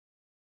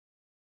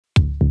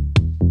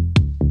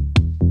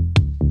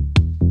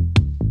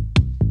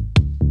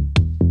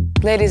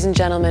Ladies and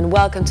gentlemen,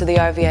 welcome to the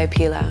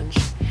RVIP Lounge.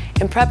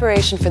 In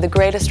preparation for the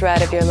greatest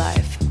ride of your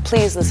life,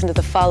 please listen to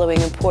the following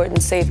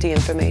important safety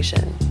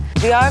information.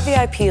 The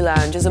RVIP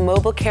Lounge is a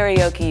mobile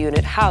karaoke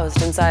unit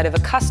housed inside of a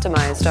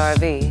customized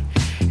RV.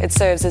 It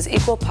serves as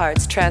equal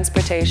parts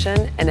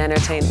transportation and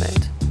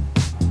entertainment.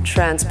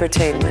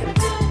 Transportainment.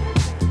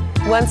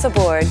 Once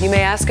aboard, you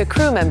may ask a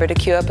crew member to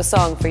cue up a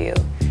song for you.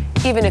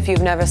 Even if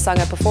you've never sung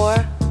it before,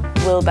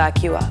 we'll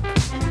back you up.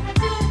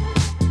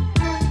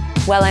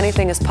 While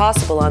anything is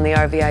possible on the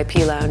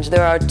RVIP Lounge,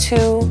 there are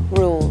 2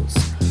 rules.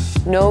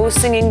 No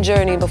singing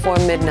Journey before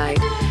midnight,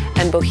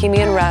 and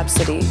Bohemian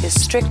Rhapsody is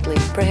strictly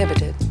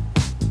prohibited.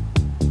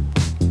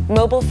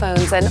 Mobile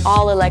phones and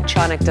all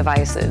electronic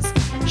devices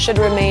should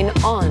remain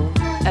on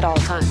at all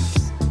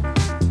times.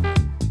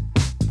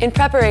 In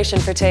preparation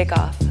for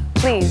takeoff,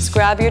 please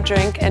grab your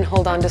drink and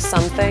hold on to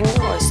something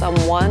or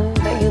someone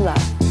that you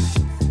love.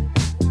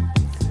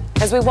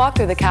 As we walk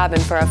through the cabin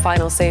for our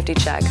final safety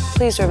check,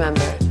 please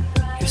remember,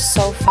 you're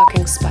so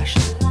fucking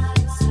special.